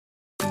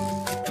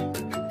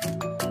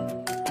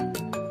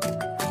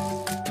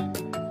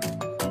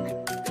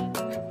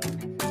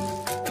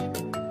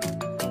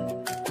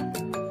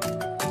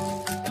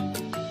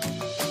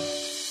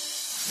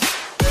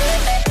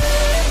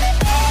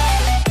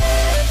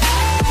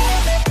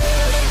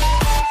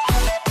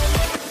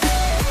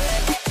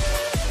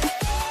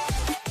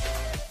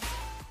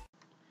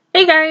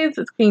Hey guys,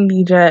 it's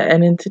Queendija,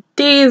 and in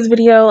today's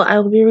video, I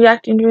will be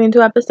reacting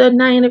to episode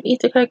 9 of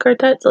Isekai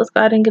Quartet. So let's go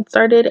ahead and get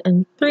started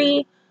in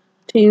 3,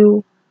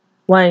 2,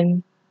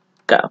 1,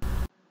 go.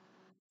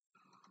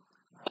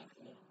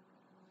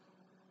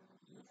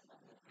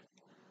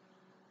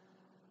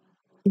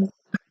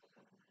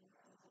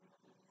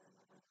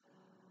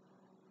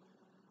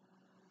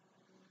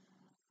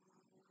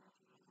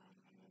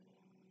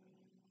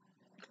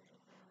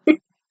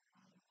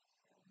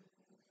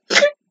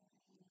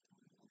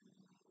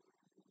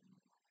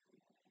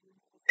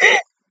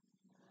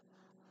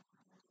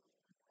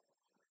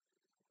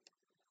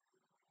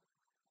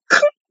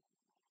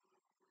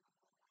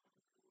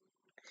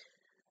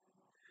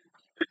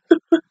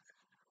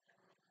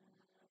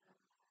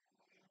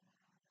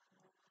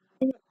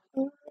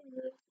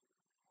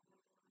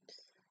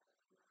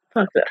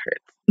 Fuck, that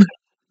hurts.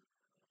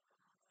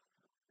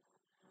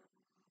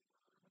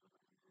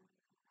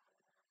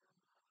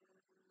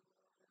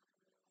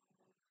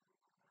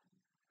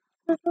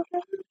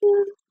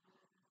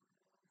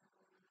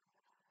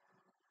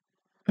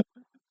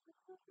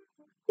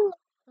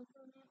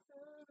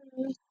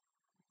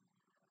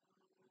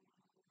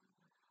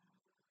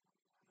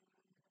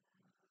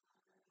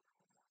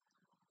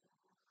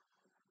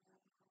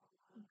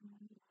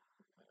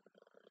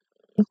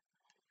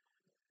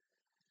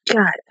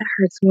 God, that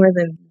hurts more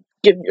than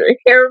getting your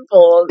hair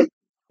pulled.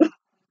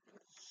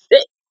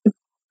 Shit.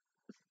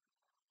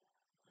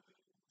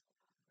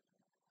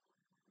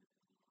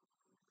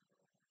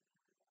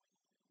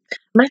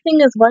 My thing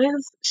is, why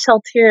is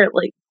Sheltier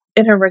like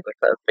in her regular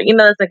clothes? But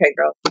that's okay,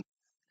 girl.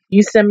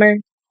 You simmer,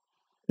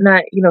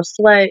 not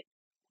sweat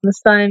in the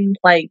sun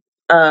like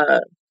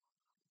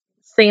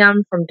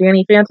Sam from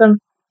Danny Phantom.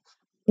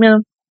 You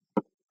know,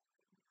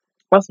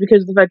 also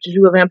because of the fact that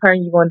you a vampire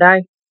and you gonna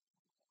die.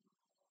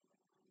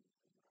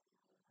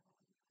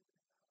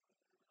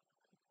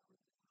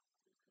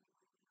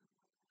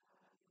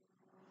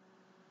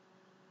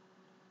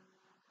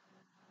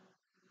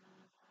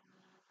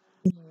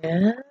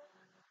 Yeah.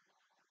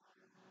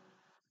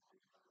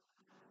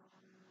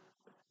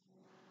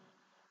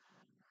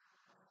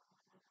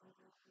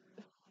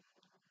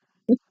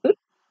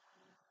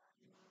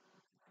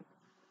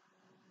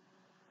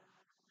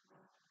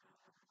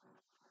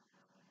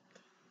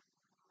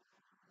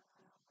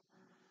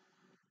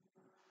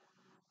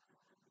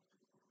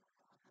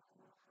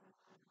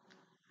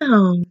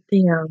 Oh,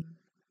 damn.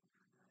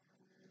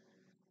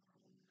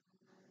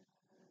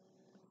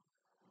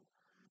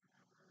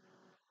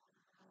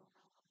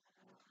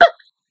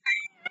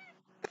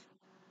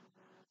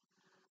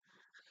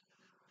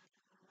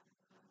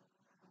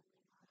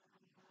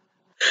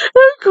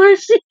 Of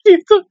course she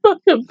needs a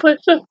fucking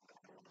push-up.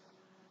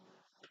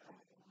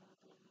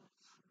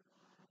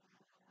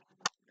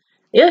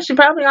 Yeah, she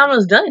probably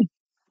almost done.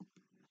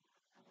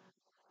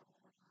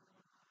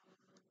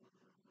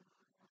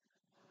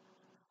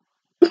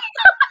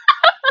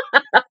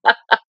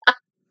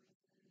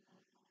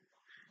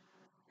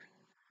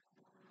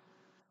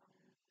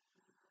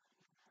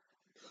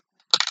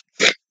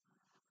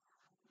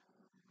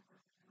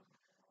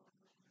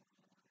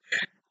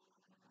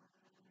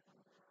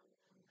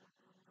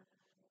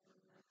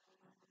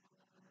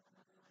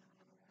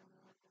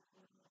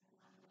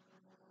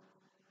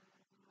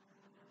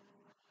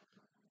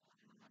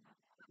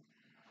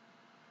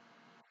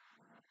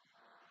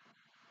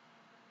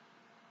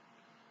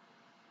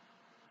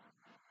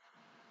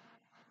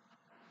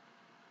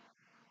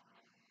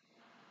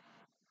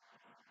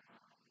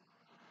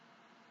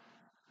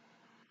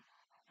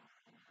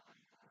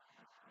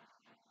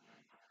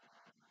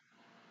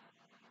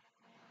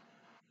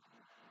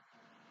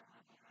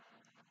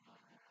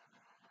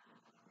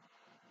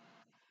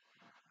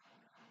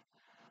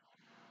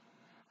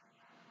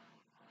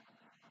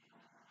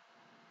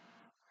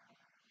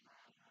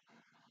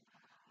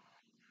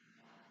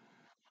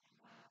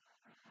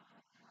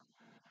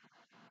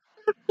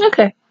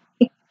 Okay.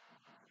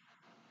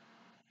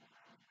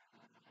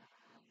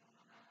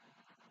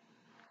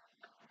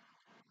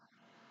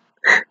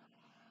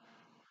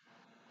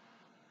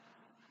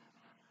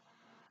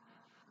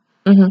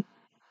 Mm-hmm.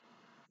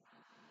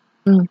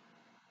 Mm.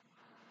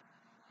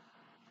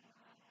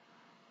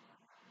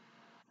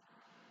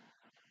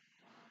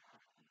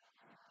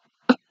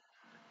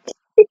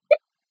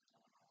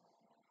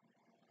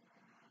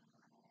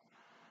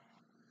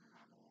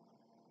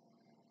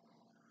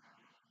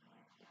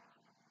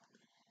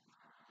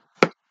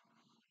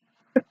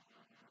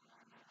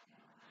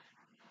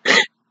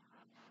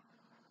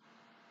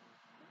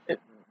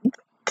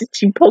 Did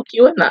she poke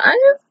you in the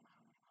eye?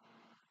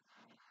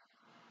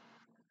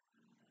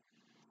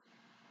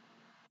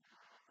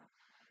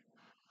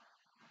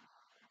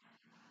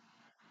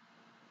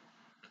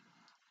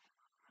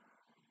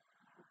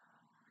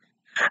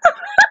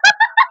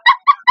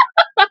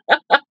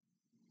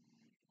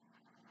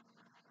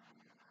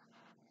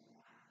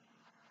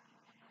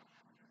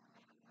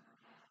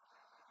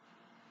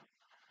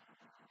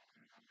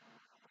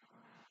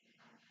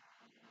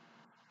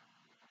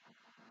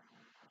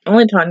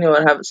 Only Tanya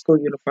would have a school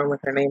uniform with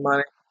her name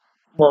on it.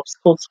 Well,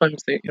 school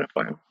swimsuit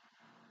uniform.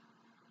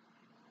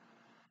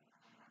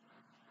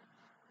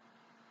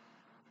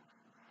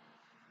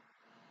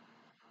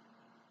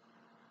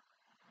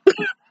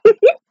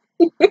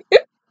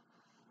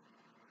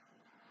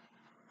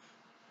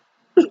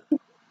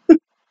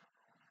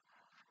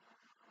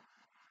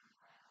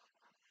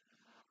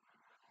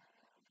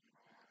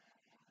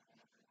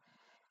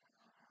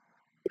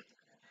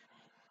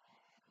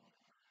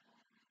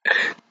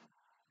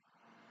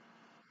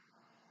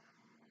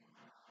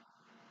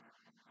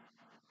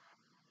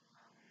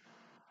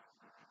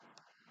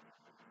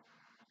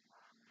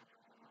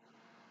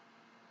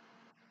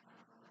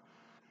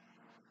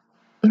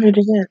 Who did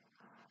it?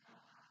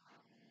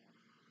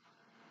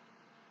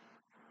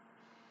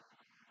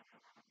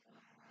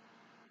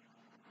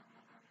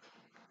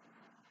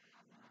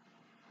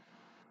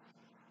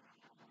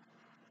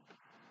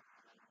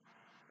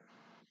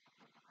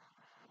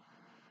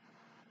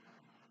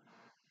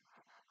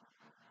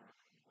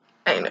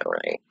 I know,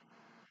 right?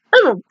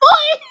 I'm a boy!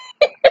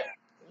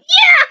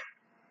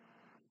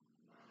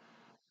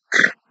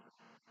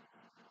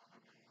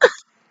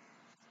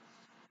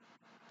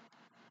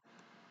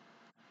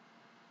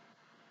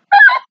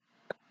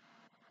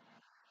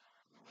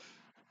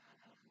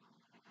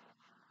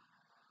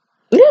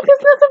 Yeah, because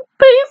nothing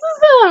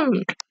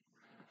faces him!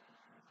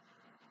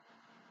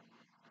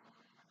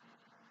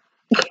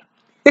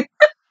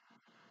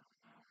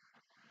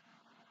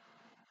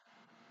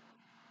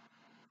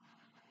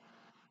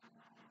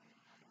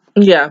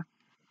 Yeah.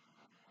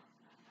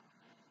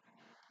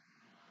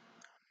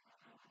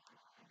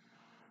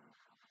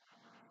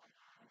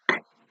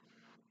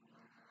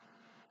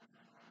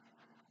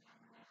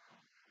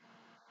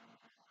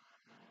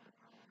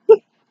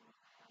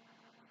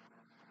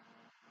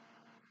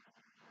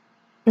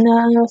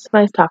 No,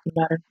 somebody's talking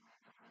about her.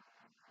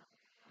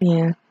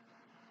 Yeah.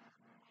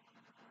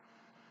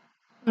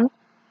 Mm,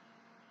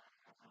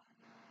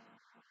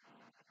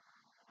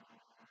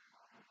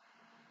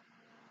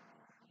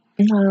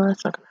 no,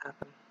 that's not gonna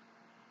happen.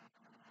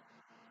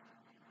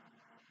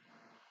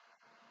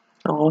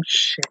 Oh,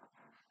 shit.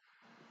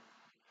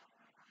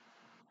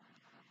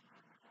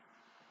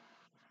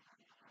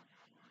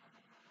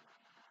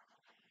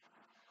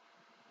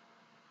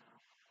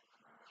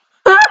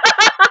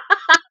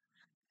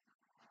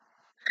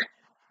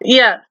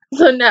 Yeah,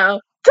 so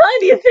now,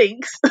 Tanya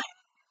thinks.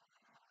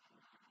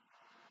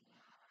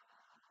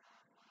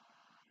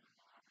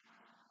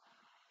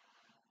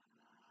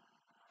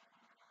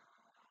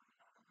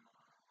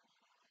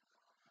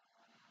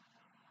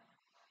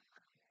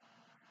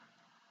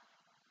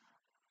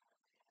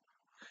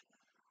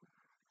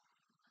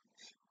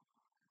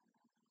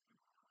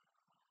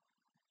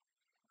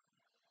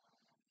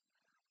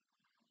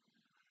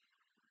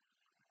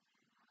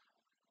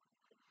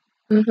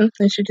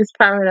 And she just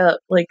powered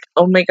up, like,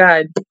 oh my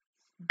god,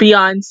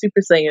 beyond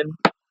Super Saiyan.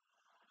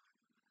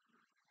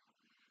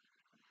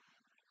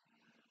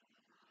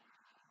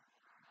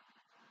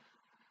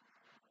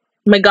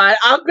 My god,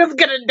 Aqua's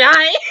gonna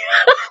die!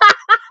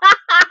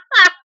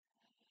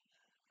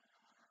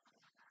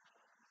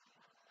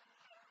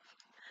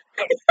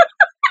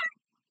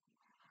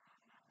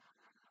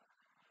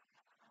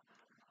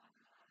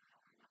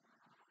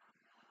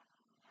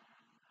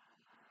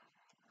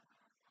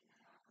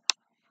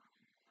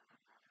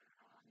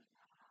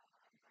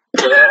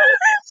 She's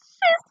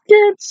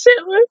scared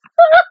shitless.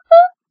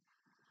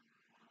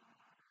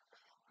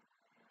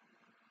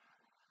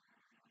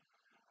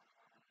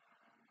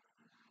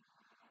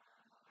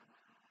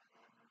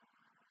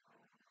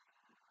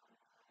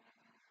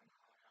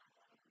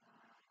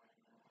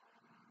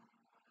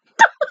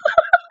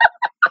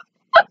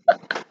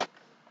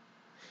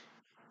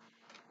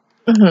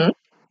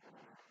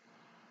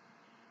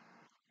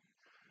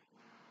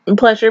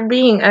 Pleasure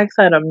being X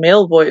had a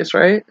male voice,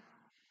 right?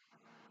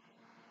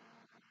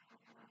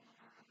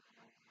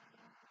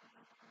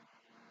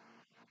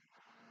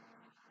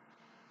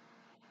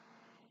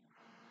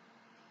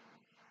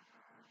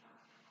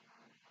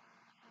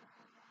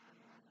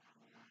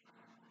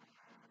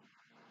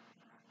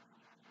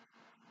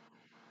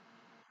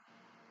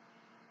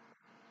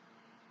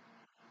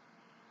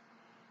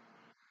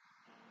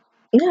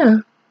 Yeah.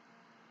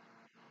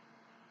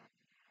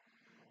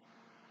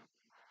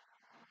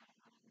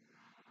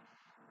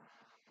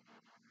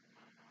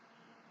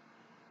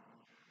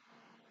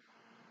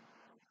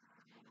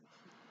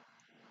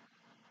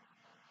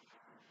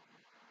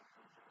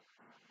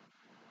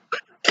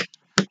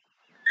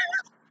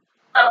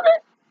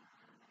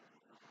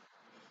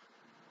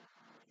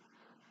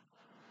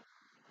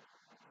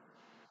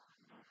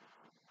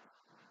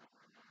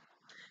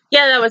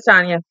 Yeah, that was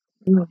Tanya.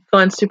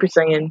 Going Super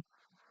Saiyan.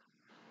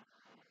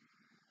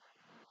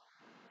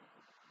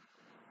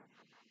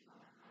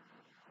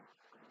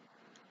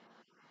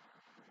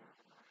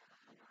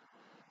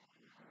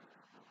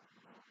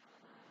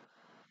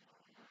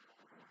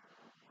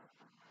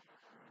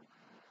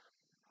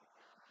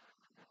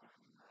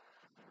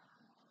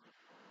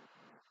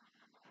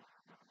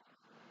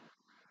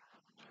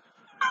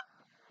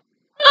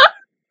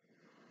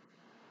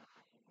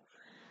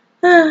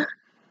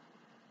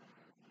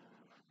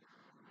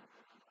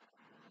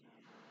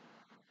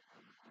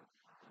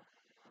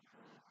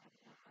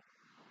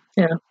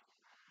 Yeah.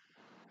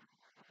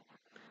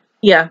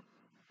 Yeah.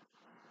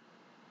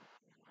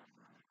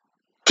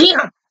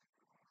 Damn!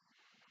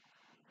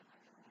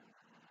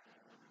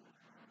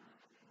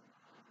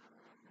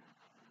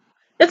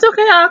 It's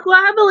okay, Aqua.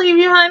 I believe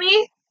you,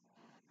 honey.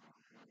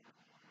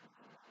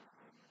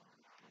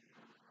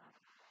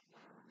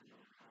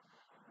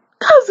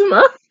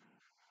 Cosmo.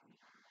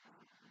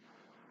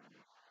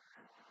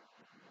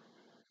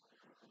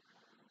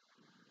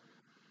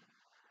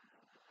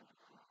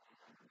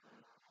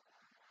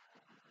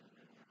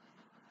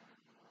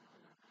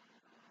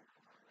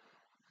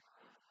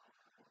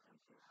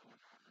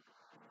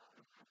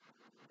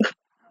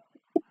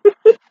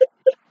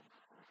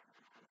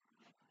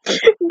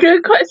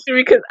 Good question,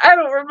 because I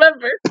don't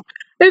remember.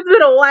 It's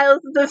been a while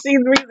since I've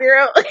seen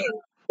ReZero.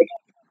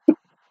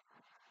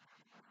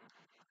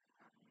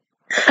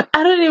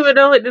 I don't even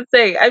know what to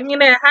say. I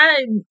mean, it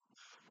had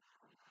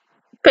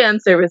fan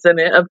service in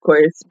it, of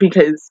course,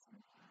 because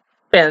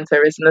fan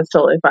service, and that's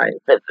totally fine.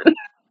 But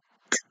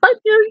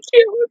Tanya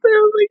shit was there.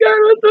 Oh my god,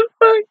 what the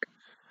fuck?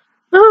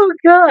 Oh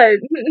god.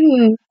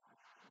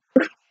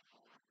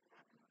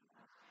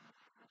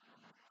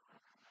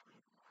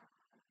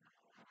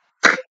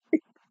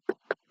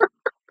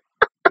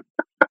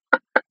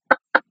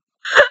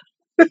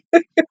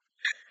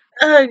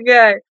 Oh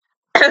god.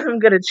 I'm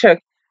gonna choke.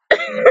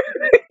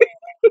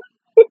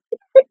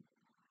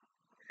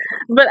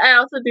 But I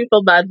also do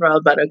feel bad for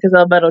Albedo, because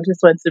Albedo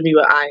just wants to be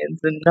with Ions,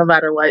 and no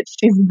matter what,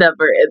 she's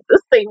never in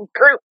the same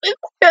group as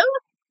him.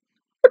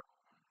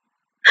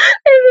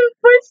 And then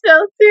poor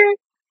Chelsea,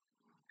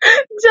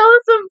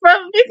 jealous of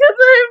Brem because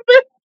of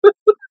her.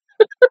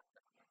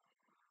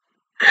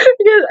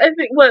 Because I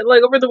think,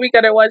 like over the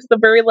weekend, I watched the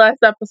very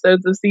last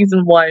episodes of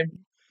season 1.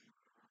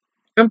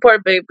 And poor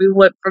baby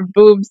went from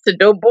boobs to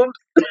no boobs.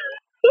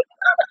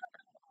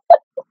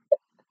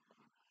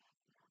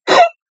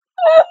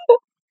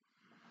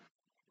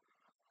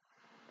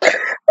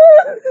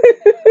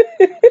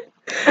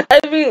 I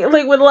mean,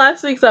 like with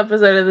last week's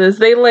episode of this,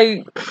 they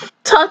like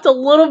talked a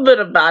little bit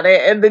about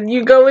it, and then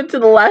you go into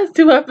the last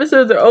 2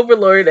 episodes of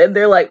Overlord, and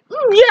they're like,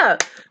 yeah.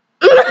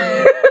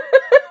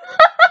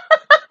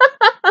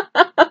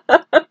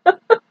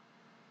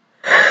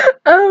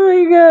 Oh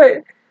my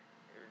god.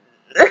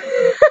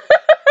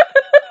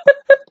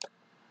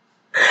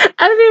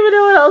 I don't even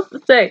know what else to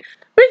say.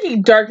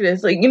 Freaking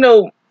darkness, like, you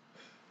know.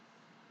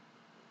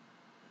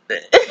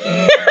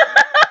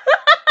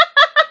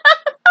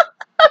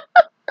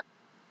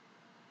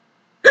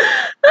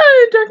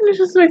 Darkness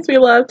just makes me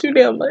laugh too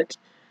damn much.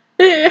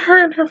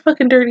 Her and her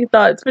fucking dirty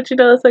thoughts, but you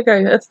know, that's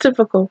okay. That's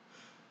typical.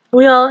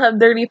 We all have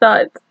dirty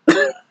thoughts.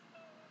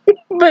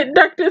 But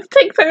darkness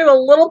takes her a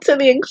little to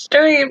the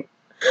extreme.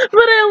 But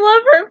I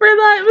love her for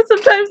that. But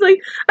sometimes,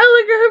 like, I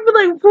look at her and be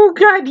like, oh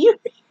god,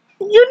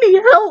 you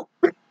need help.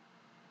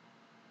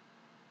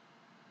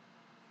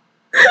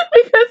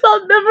 Because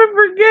I'll never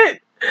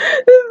forget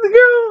this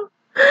girl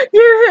getting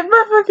hit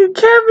by fucking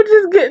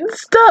cabbages getting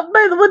stopped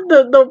by the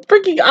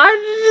freaking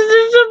ostriches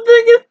or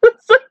something in the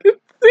second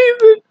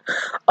season.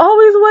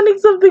 Always wanting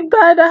something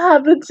bad to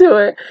happen to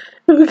her.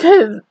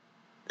 Because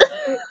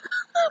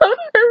of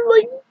her,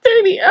 like,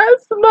 dirty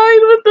ass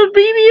mind with the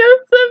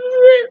BDSM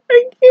shit.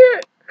 I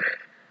can't.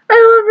 I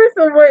love her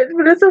so much,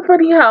 but it's so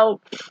funny how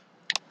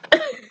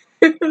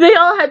they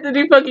all had to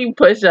do fucking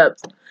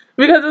push-ups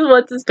because of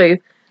what's his face.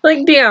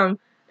 Like, damn.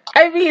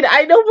 I mean,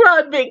 I know we're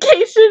on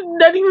vacation,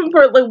 not even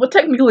for, like, well,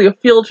 technically a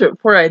field trip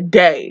for a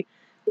day.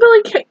 But,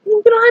 like,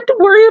 you don't have to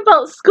worry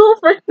about school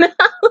for now.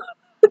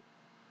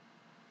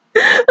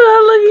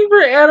 I'm looking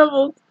for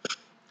animals.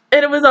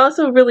 And it was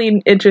also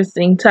really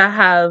interesting to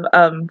have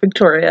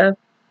Victoria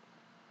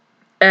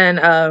and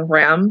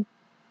Ram,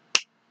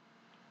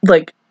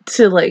 like,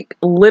 to, like,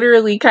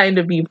 literally kind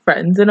of be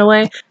friends in a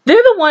way.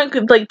 They're the one,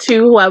 like,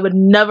 two who I would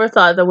never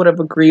thought that would have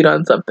agreed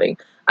on something.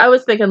 I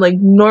was thinking, like,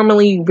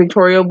 normally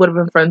Victoria would have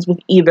been friends with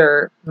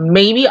either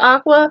maybe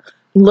Aqua,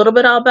 a little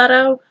bit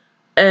Albedo,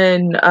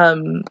 and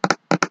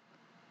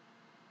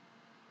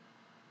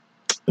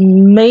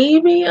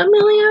maybe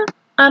Amelia.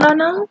 I don't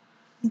know.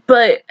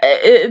 But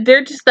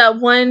they're just that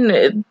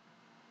one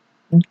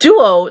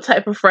duo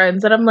type of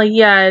friends that I'm like,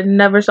 yeah, I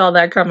never saw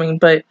that coming,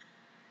 but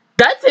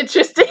that's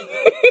interesting.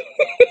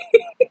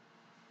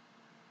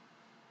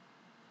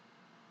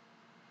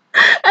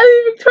 I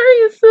mean,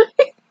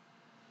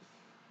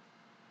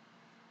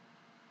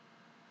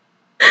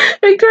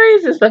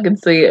 Victoria's just fucking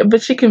sweet,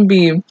 but she can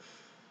be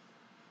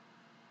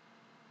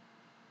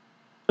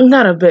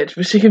not a bitch,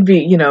 but she can be,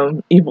 you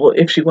know, evil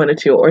if she wanted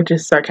to, or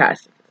just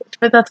sarcastic.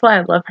 But that's why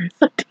I love her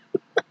so much.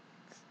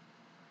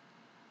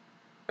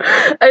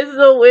 I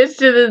still wish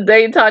to this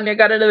day Tanya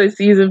got another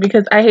season,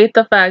 because I hate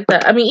the fact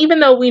that, I mean, even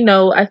though we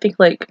know, I think,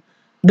 like,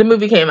 the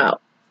movie came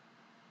out.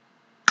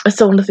 I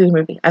still want to see the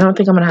movie. I don't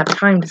think I'm going to have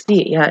time to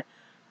see it yet.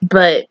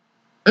 But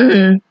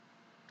I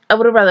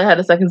would have rather had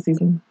a second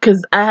season,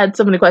 because I had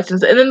so many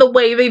questions. And then the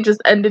way they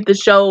just ended the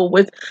show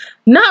with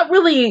not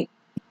really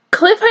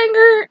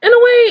cliffhanger in a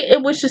way.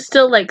 It was just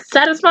still, like,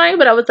 satisfying,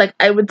 but I was like,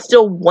 I would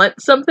still want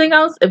something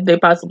else if they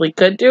possibly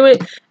could do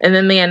it. And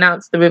then they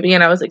announced the movie,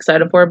 and I was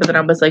excited for it, but then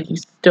I was like, you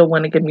still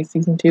want to give me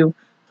season 2?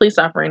 Please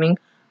stop raining.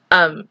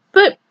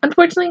 But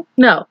unfortunately,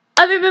 no.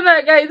 Other than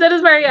that, guys, that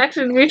is my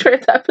reaction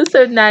towards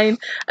episode 9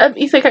 of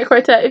Isekai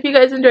Quartet. If you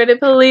guys enjoyed it,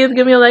 please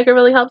give me a like. It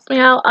really helps me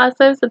out.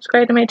 Also,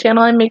 subscribe to my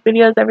channel. I make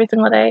videos every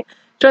single day.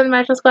 Join the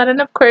Magical Squad.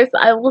 And of course,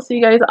 I will see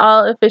you guys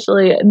all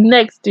officially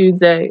next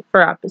Tuesday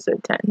for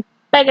episode 10.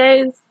 Bye,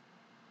 guys.